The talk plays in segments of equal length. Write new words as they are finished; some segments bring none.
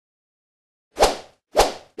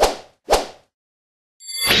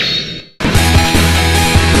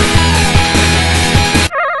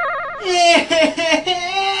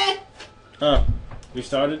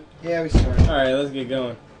started? Yeah, we started. Alright, let's get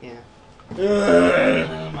going. Yeah.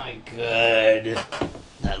 Oh my god.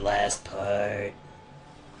 That last part.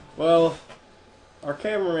 Well, our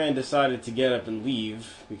cameraman decided to get up and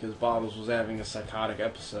leave because Bottles was having a psychotic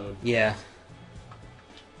episode. Yeah.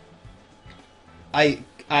 I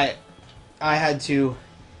had to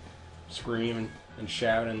Scream and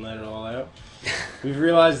shout and let it all out. We've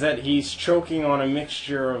realized that he's choking on a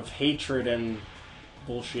mixture of hatred and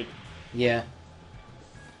bullshit. Yeah.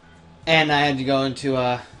 And I had to go into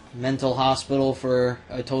a mental hospital for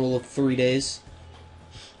a total of 3 days.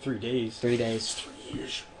 3 days. 3 days. 3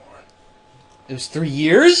 years, Warren. It was 3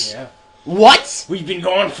 years? Yeah. What? We've been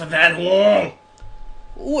gone for that long.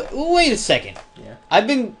 Wait a second. Yeah. I've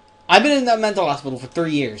been in that mental hospital for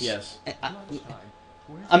 3 years. Yes.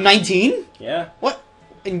 I'm 19? Yeah. What?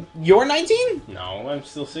 And you're 19? No, I'm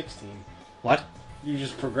still 16. What? You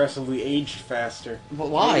just progressively aged faster. But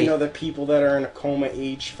why? You know that people that are in a coma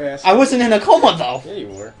age faster? I wasn't in a coma, though. Yeah, you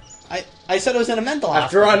were. I said I was in a mental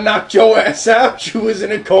After hospital. I knocked your ass out, you was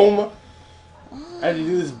in a coma. I had to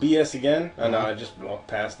do this BS again? Oh, no, I just walked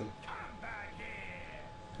past him.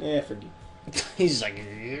 Yeah, forget. He's like,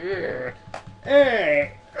 "Yeah."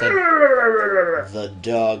 Hey! The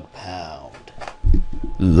dog pound.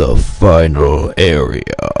 The final area.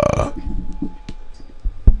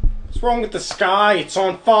 What's wrong with the sky? It's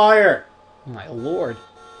on fire! My lord.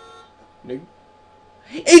 Nig-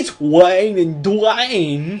 It's Wayne and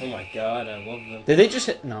Dwayne. Oh my god, I love them. Did they just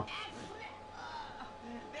hit? No.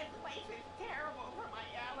 This place is terrible for my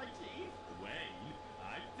allergies. Wayne,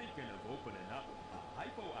 I'm thinking of opening up a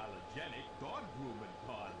hypoallergenic dog grooming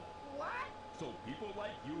parlor. What? So people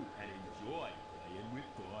like you can enjoy playing with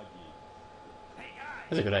doggies. Hey guys!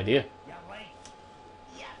 That's a good idea. You late?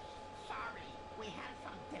 Yes, sorry. We had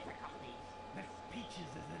some difficulties. Miss Peaches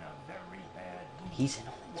is in a very bad mood. He's in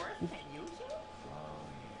on it. Worse than usual? Oh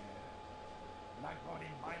yeah. When I brought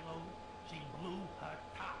in Milo, she blew her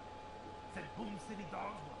top. Said Boom City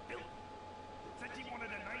dogs were filthy. Said she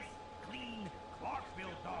wanted a nice, clean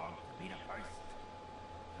Clarksville dog to be the first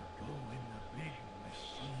to go in the big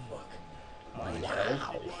machine. Want to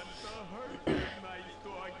hurt them nice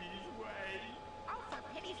doggies, Wayne? Oh, for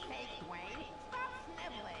pity's sake, Dwayne, stop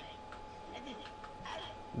sniveling.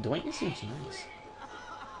 Dwayne seems nice.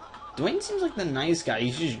 Dwayne seems like the nice guy.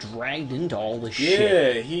 He's just dragged into all this shit.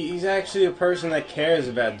 Yeah, he's actually a person that cares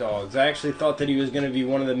about dogs. I actually thought that he was going to be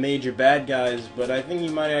one of the major bad guys, but I think he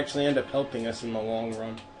might actually end up helping us in the long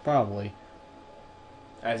run. Probably.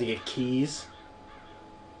 I have to get keys.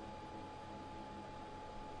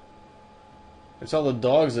 It's all the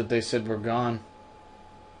dogs that they said were gone.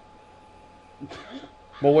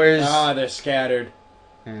 But where's... Ah, they're scattered.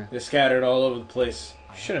 Yeah. They're scattered all over the place.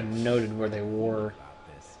 Should have noted where they were.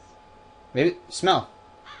 Maybe... Smell.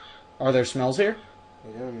 Are there smells here?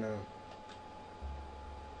 I don't know.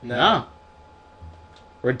 No.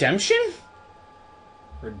 Redemption?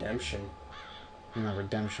 Redemption. Not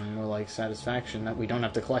redemption, more like satisfaction that we don't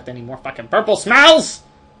have to collect any more fucking purple smells!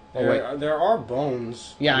 Oh, wait. There are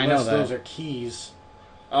bones. Yeah, I know unless that. those are keys.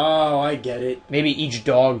 Oh, I get it. Maybe each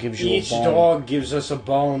dog gives you Each a bone. dog gives us a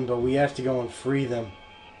bone, but we have to go and free them.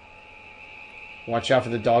 Watch out for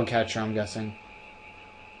the dog catcher, I'm guessing.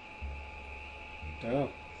 Oh.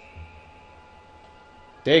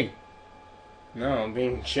 Dig. No, I'm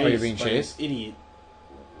being chased. Oh, you're being by chased? this idiot.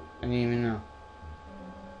 I didn't even know.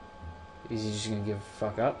 Is he just gonna give a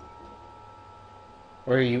fuck up?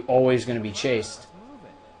 Or are you always gonna be chased?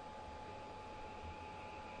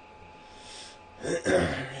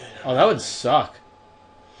 Oh, that would suck.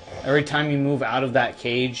 Every time you move out of that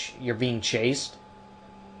cage, you're being chased.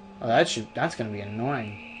 Oh, that's gonna be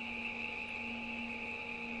annoying.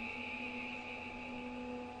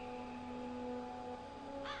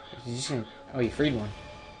 He's just gonna, oh, you freed one.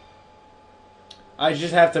 I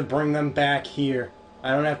just have to bring them back here.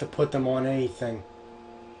 I don't have to put them on anything.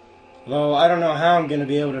 Though I don't know how I'm going to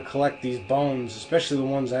be able to collect these bones, especially the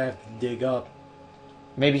ones I have to dig up.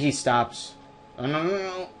 Maybe he stops. Oh,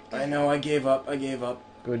 no. I know, I gave up. I gave up.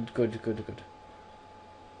 Good.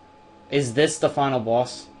 Is this the final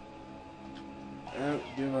boss? I don't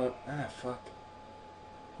give up. Ah, fuck.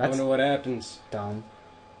 I That's wonder what happens. dumb.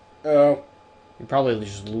 Oh, You probably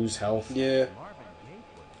just lose health. yeah.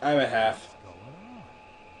 I'm at half.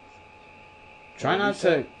 Try not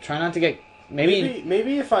to get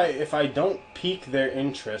Maybe if I don't pique their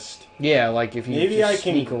interest, yeah, like if you maybe just I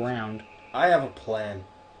can- sneak around. I have a plan.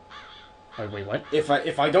 Wait, what? If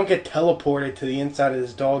I don't get teleported to the inside of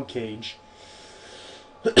this dog cage,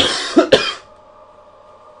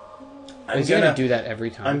 He's gonna do that every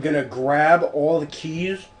time. I'm gonna grab all the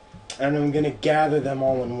keys and I'm gonna gather them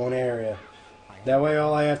all in one area. That way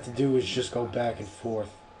all I have to do is just go back and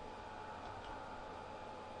forth.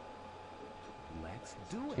 Let's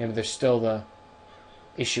do it. Yeah, but there's still the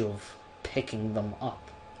issue of picking them up.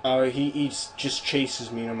 Oh, he just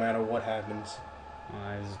chases me no matter what happens. Oh,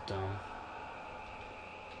 that is dumb.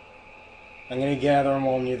 I'm gonna gather them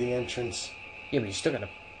all near the entrance. Yeah, but you still gotta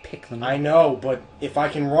pick them up. I know, but if I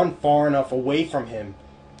can run far enough away from him,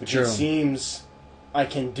 which True. it seems I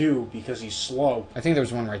can do because he's slow. I think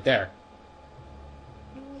there's one right there.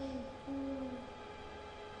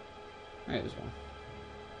 There's one.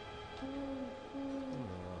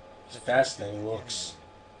 He's faster than he looks.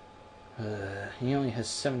 He only has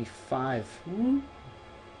 75.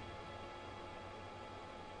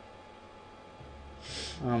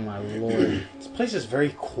 Oh my lord. This place is very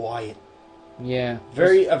quiet. Yeah.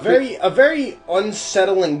 A very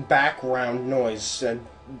unsettling background noise.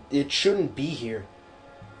 It shouldn't be here.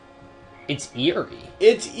 It's eerie.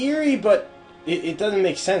 It's eerie, but it doesn't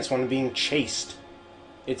make sense when being chased.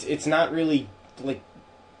 It's not really like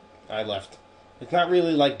I left. It's not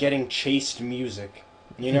really like getting chased music.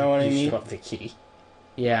 You know what I You mean? shoved the key.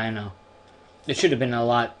 Yeah, I know. It should have been a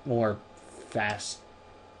lot more fast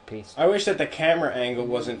paced. I wish that the camera angle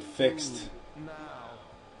wasn't fixed. Now.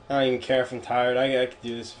 I don't even care if I'm tired. I could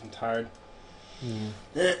do this if I'm tired.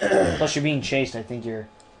 Plus, you're being chased. I think your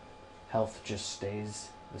health just stays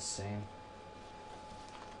the same.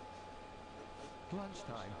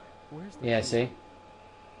 Lunchtime. Where's the Yeah, food? see?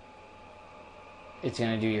 It's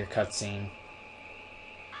gonna do your cutscene.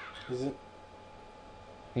 Is it?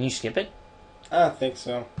 Can you skip it? I don't think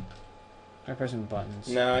so. Try pressing buttons.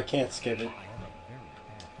 No, I can't skip it. I have a very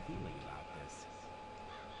bad feeling about this.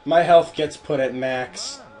 My health gets put at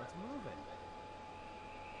max. Come on, let's move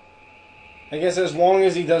it. I guess as long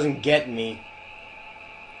as he doesn't get me.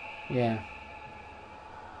 Yeah.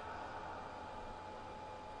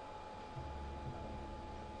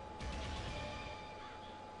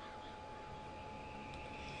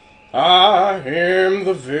 I am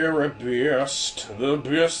the very best, the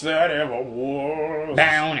best that ever was.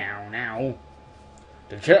 Bow now now.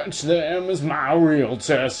 To catch them is my real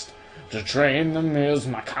test. To train them is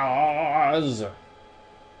my cause.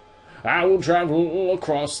 I will travel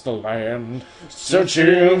across the land,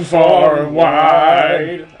 searching far and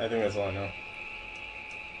wide. I think that's all I know.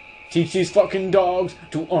 Teach these fucking dogs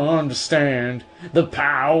to understand the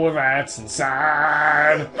power that's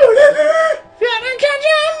inside. Gotta catch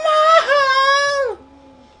 'em all.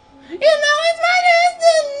 You know it's my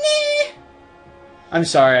destiny. I'm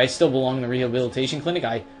sorry, I still belong in the rehabilitation clinic.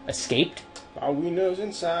 I escaped. Bowie's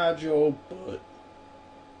inside your butt.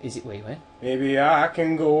 Is it? Wait, what? Maybe I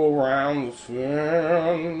can go around the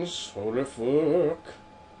fence. Holy fuck.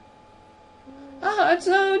 Oh, it's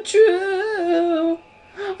so true.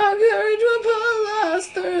 Our courage will pull us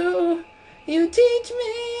through. You teach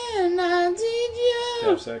me and I teach you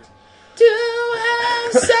Have sex. to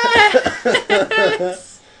have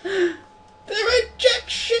sex. Damn jack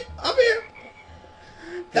shit up here.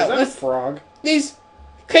 That Is that was- a frog? These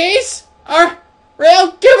keys are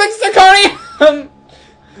real cubic zirconium.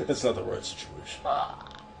 That's not the right situation.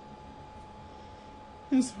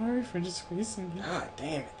 I'm sorry for just squeezing you. God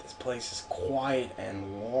damn it, this place is quiet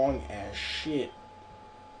and long as shit.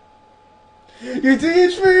 You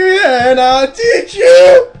teach me and I'll teach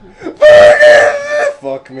you.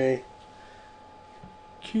 Fuck me.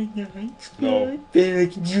 No.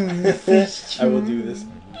 I will do this.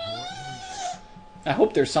 I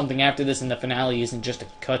hope there's something after this and the finale isn't just a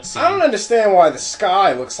cutscene. I don't understand why the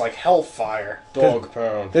sky looks like hellfire. Dog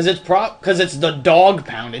pound. Because it's the dog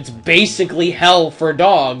pound. It's basically hell for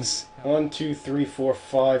dogs. 1, 2, 3, 4,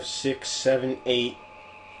 5, 6, 7, 8.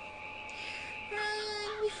 Run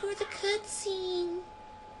before the cutscene.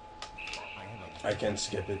 I can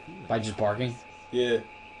skip it. By just barking. Yeah.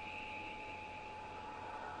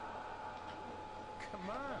 Come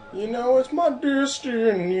on. You know it's my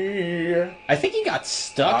destiny. I think he got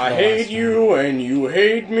stuck. I the hate last time. you and you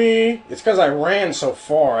hate me. It's because I ran so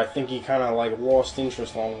far. I think he kind of like lost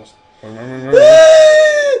interest almost.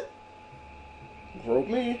 Grope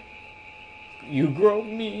me. You grope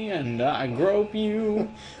me and I grope you.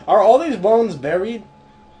 Are all these bones buried?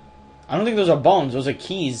 I don't think those are bones. Those are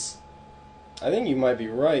keys. I think you might be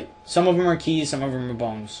right. Some of them are keys. Some of them are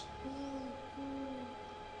bones.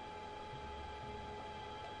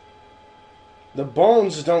 The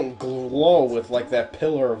bones don't glow with like that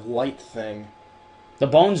pillar of light thing. The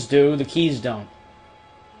bones do. The keys don't.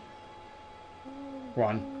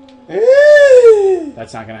 Run. Yeah,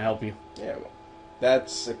 That's not gonna help you. well,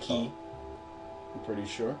 that's a key. I'm pretty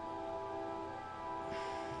sure.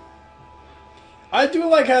 I do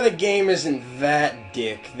like how the game isn't that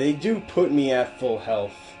dick. They do put me at full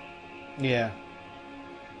health. Yeah.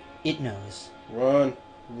 It knows. Run.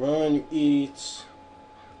 Run, you idiots.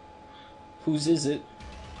 Whose is it?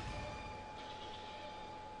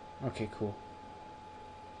 Okay, cool.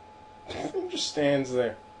 He just stands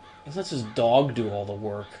there. It lets his dog do all the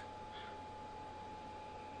work.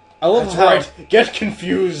 I love That's how right. Get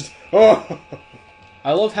confused. Oh.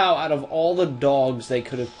 I love how out of all the dogs they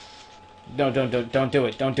could have. No, don't do it.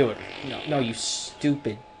 Don't do it. No, you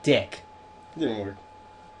stupid dick. Didn't work.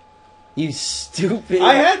 You stupid.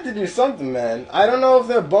 I had to do something, man. I don't know if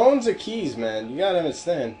they're bones or keys, man. You gotta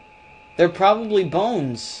understand. They're probably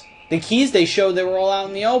bones. The keys they showed, they were all out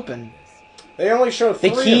in the open. They only show three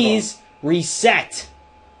The of keys reset.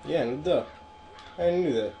 them. Yeah, no duh. I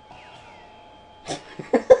knew that.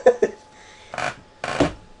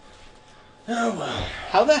 Oh well.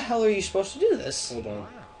 How the hell are you supposed to do this? Hold on.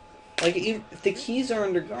 Like, if the keys are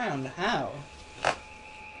underground, how?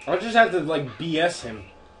 I'll just have to like BS him.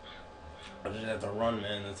 I'll just have to run,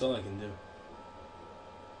 man. That's all I can do.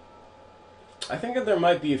 I think that there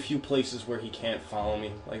might be a few places where he can't follow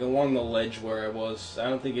me. Like along the ledge where I was. I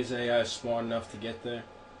don't think his AI is smart enough to get there.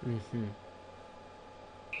 Mm-hmm.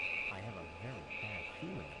 I have a very bad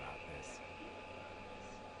feeling about this.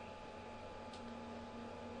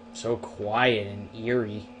 So quiet and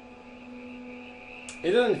eerie.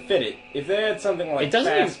 It doesn't fit it. If they had something like It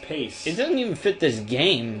doesn't fast even- pace. It doesn't even fit this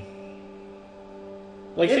game.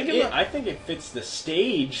 Like, think about... I think it fits the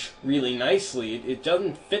stage really nicely. It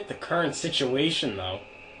doesn't fit the current situation, though.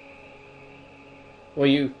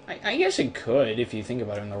 Well, I guess it could if you think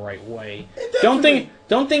about it in the right way. It Don't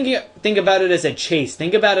definitely- think about it as a chase.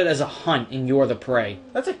 Think about it as a hunt, and you're the prey.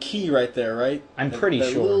 That's a key right there, right? I'm pretty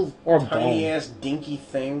that sure. Little Or a tiny bone. ass dinky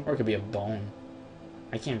thing. Or it could be a bone.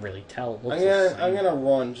 I can't really tell. It looks I'm the gonna same. I'm gonna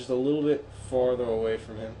run just a little bit farther away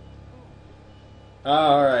from him.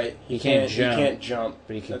 All right. He can't jump. He can't jump.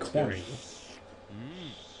 But he can That's corner good. you.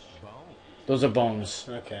 Bone. Those are bones.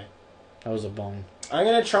 Okay. That was a bone. I'm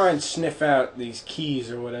gonna try and sniff out these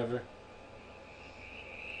keys or whatever.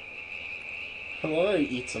 Hello, he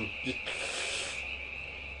eats them. Just,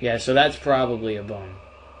 Yeah, so that's probably a bone.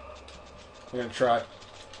 I'm gonna try.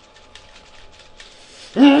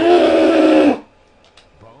 Bone.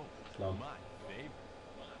 No. My favorite.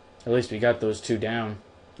 At least we got those two down.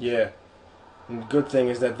 Yeah. And the good thing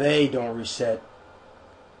is that they don't reset.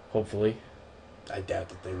 Hopefully. I doubt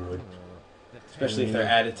that they would. Especially if they're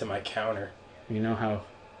added to my counter. You know how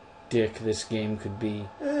dick this game could be.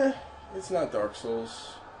 It's not Dark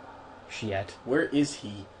Souls. Yet. Where is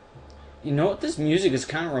he? You know what this music is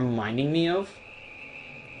kind of reminding me of?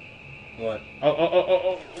 What?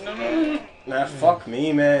 Oh. No. Nah, fuck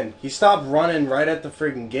me, man. He stopped running right at the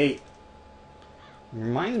friggin' gate.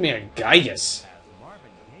 Reminds me of Gaius.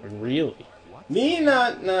 Really? Me,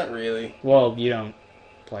 not really. Well, you don't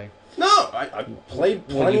play. No, I played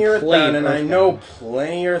Well, plenty you Earthbound, played and I know Earthbound.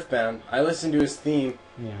 plenty Earthbound. I listened to his theme.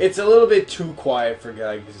 Yeah. It's a little bit too quiet for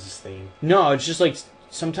Geiger's theme. No, it's just like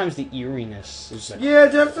sometimes the eeriness is like. Yeah,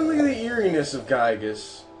 definitely the eeriness of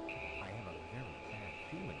Geiger's. I have a very bad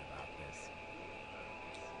feeling about this.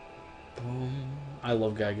 Boom. I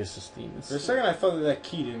love Gaius' theme. For a second, I thought that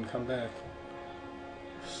key didn't come back.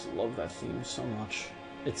 I just love that theme so much.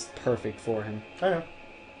 It's perfect for him. I know.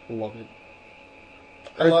 Love it.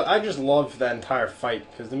 I just love that entire fight,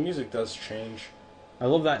 because the music does change. I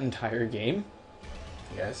love that entire game.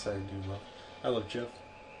 Yes, I do love. I love Jeff.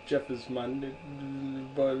 Jeff is my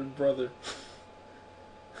brother.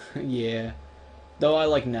 Yeah. Though I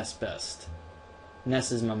like Ness best.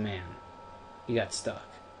 Ness is my man. He got stuck.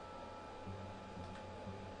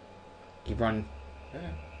 He run. Yeah.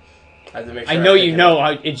 I have to make I sure know pick you it know.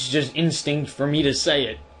 up. It's just instinct for me to say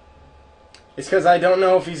it. It's because I don't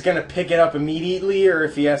know if he's gonna pick it up immediately or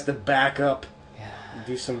if he has to back up Yeah. and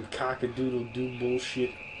do some cock-a-doodle-doo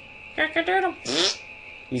bullshit.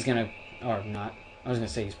 He's gonna, or not. I was gonna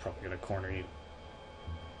say he's probably gonna corner you.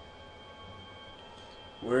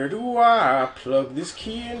 Where do I plug this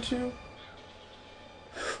key into?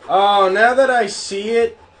 Oh, now that I see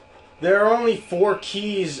it, there are only 4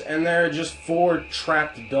 keys and there are just 4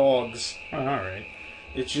 trapped dogs. Oh, alright.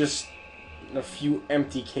 It's just a few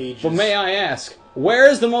empty cages. But may I ask, where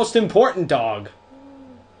is the most important dog?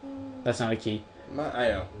 That's not a key. I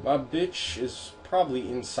know. My bitch is probably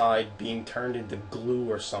inside being turned into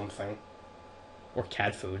glue or something. Or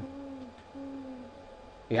cat food.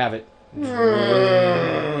 You have it.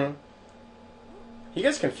 He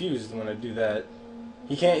gets confused when I do that.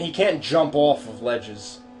 He can't jump off of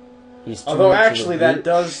ledges. He's too Although much of a actually brute.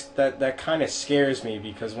 that kind of scares me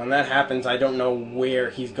because when that happens, I don't know where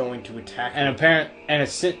he's going to attack me.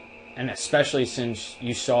 And especially since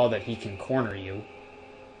you saw that he can corner you.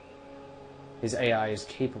 His AI is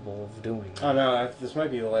capable of doing that. Oh no, this might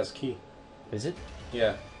be the last key. Is it?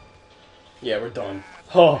 Yeah. Yeah, we're done.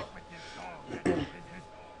 Oh. I'm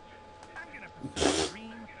gonna pursue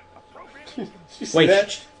green, appropriate, You see Wait. that?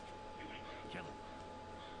 kill him.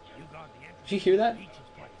 You guard the entrance Did you hear that? to Peach's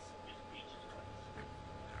place.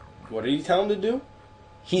 What did he tell him to do?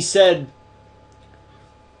 He said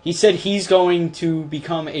he's going to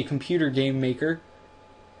become a computer game maker,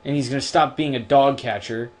 and he's going to stop being a dog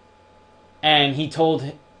catcher. And he told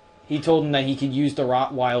him that he could use the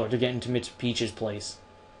Rottweiler to get into Miss Peach's place.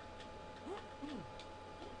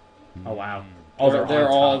 Oh wow! Oh,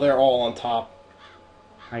 they're all on top.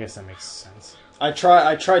 I guess that makes sense. I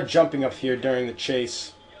tried jumping up here during the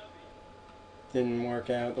chase. Didn't work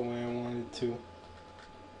out the way I wanted to.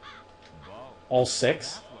 All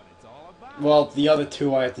 6? That's what it's all about. Well, the other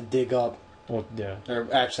 2 I have to dig up. Well, yeah. Or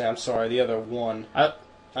actually, I'm sorry, the other 1.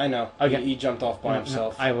 I know. Okay. He jumped off by No,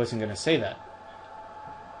 himself. I wasn't going to say that.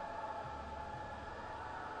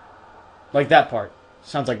 Like that part.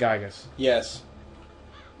 Sounds like Gygas. Yes.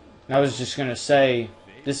 I was just going to say,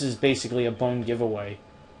 this is basically a bone giveaway.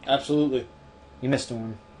 Absolutely. You missed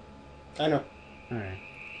one. I know. Alright.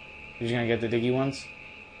 You're just going to get the diggy ones?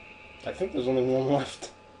 I think there's only 1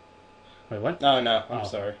 left. Wait, what? No, I'm Oh.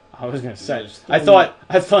 sorry. I was going to say. There's I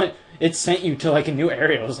thought it sent you to like a new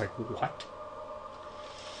area. I was like, what?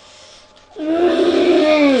 Do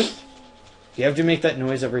you have to make that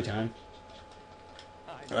noise every time?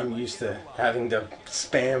 I'm used to having to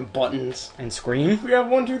spam buttons. And scream? We have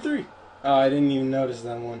 1, 2, 3. Oh, I didn't even notice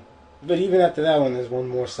that one. But even after that one, there's 1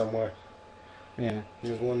 more somewhere. Yeah.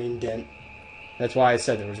 There's 1 indent. That's why I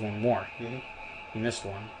said there was 1 more. Mhm. You missed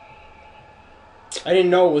one. I didn't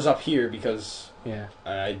know it was up here because Yeah.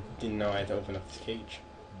 I didn't know I had to open up this cage.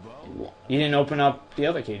 You didn't open up the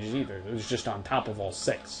other cages either. It was just on top of all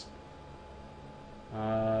 6.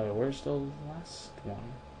 Where's the last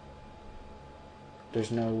one?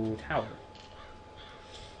 There's no tower.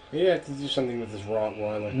 Maybe I have to do something with this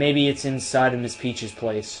Rottweiler. Maybe it's inside of Miss Peach's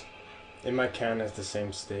place. It might count as the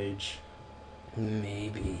same stage.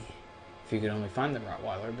 Maybe. If you could only find the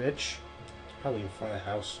Rottweiler, bitch. Probably in front of the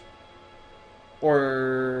house.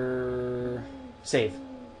 Or... save.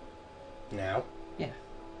 Now? Yeah.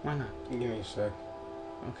 Why not? Give me a sec.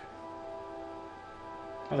 Okay.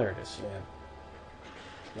 Oh, there it is.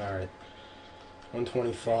 Yeah. Alright.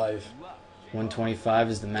 125. 125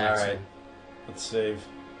 is the maximum. Alright. Let's save.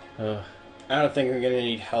 Ugh. I don't think I'm gonna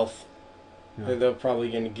need health. No. They're probably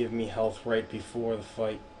gonna give me health right before the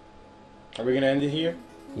fight. Are we gonna end it here?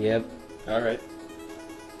 Yep. Alright.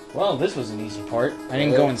 Well, this was an easy part. I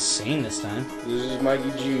didn't go insane this time. This is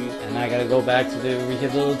Mikey G. And I gotta go back to the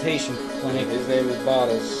rehabilitation clinic. His name is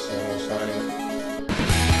Bottles, and we're signing.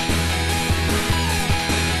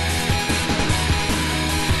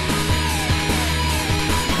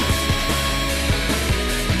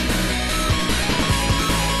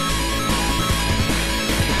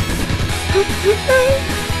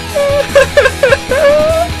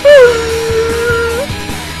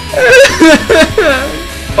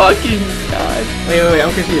 Fucking God. Wait,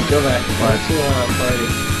 I'm confused. Go back. What? To party.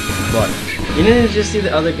 What? You didn't just see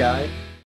the other guy?